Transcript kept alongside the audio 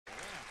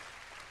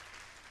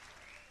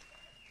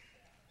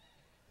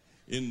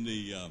In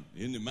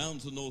the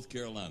mountains of North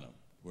Carolina,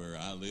 where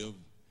I live,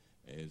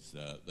 is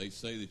they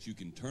say that you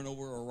can turn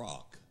over a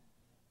rock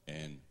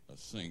and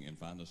sing and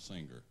find a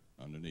singer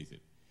underneath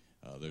it.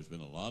 There's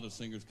been a lot of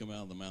singers come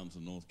out of the mountains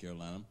of North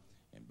Carolina,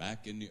 and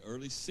back in the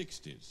early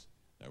 60s,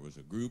 there was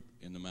a group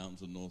in the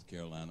mountains of North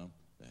Carolina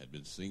that had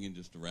been singing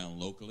just around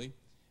locally,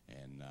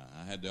 and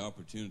I had the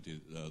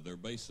opportunity. Their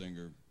bass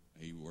singer,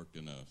 he worked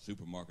in a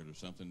supermarket or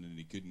something, and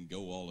he couldn't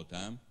go all the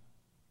time.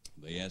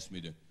 They asked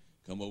me to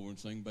come over and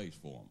sing bass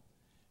for them.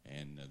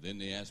 And then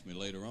they asked me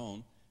later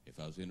on if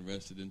I was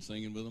interested in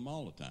singing with them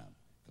all the time,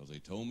 because they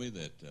told me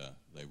that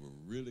they were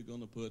really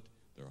going to put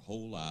their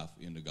whole life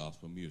into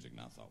gospel music.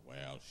 And I thought,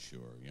 well,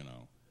 sure, you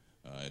know.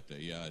 At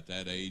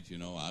that age, you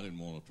know, I didn't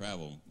want to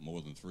travel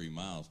more than 3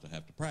 miles to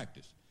have to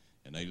practice.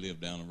 And they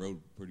lived down the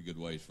road pretty good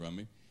ways from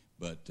me.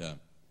 But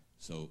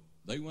so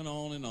they went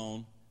on and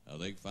on.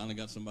 They finally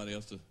got somebody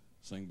else to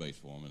sing bass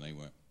for them, and they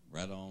went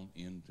right on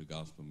into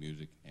gospel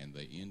music, and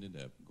they ended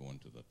up going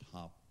to the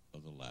top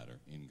of the ladder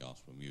in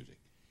gospel music.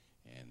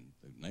 And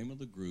the name of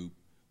the group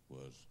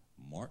was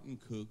Martin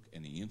Cook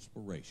and the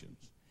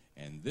Inspirations.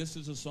 And this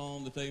is a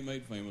song that they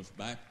made famous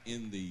back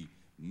in the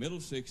middle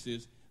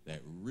 60s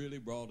that really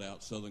brought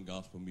out Southern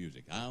gospel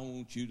music. I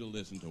want you to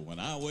listen to When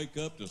I Wake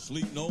Up to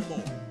Sleep No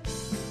More.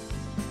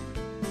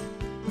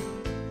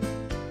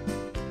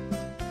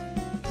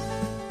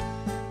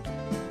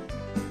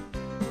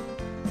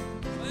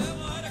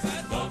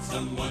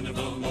 Some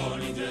wonderful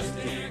morning just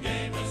to hear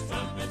Gabriel's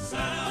trumpet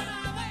sound.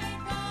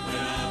 When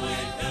I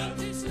wake up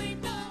to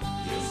sleep no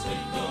more, you'll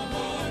sleep no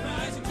more.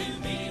 Rising to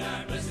meet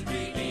our blessed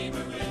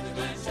Redeemer with a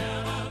glad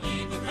shout, I'll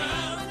leave the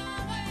ground.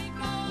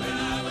 When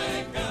I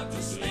wake up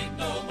to sleep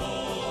no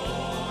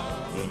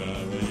more. When I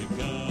wake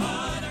up,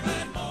 on a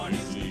bright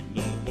morning, sleep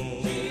no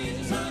more.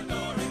 Jesus our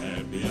glory,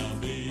 Happy I'll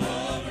be,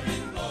 over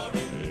in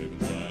glory,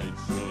 heaven's right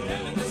shore.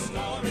 telling the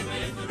story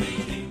with the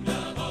redeemed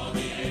of all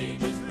the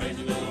ages,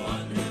 praising the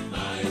one whom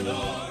I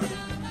adore.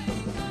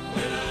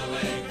 When I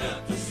wake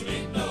up to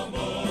sleep no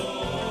more.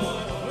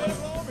 Well,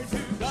 glory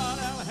to God,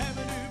 I'll have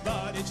a new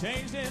body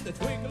changed in the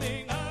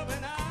twinkling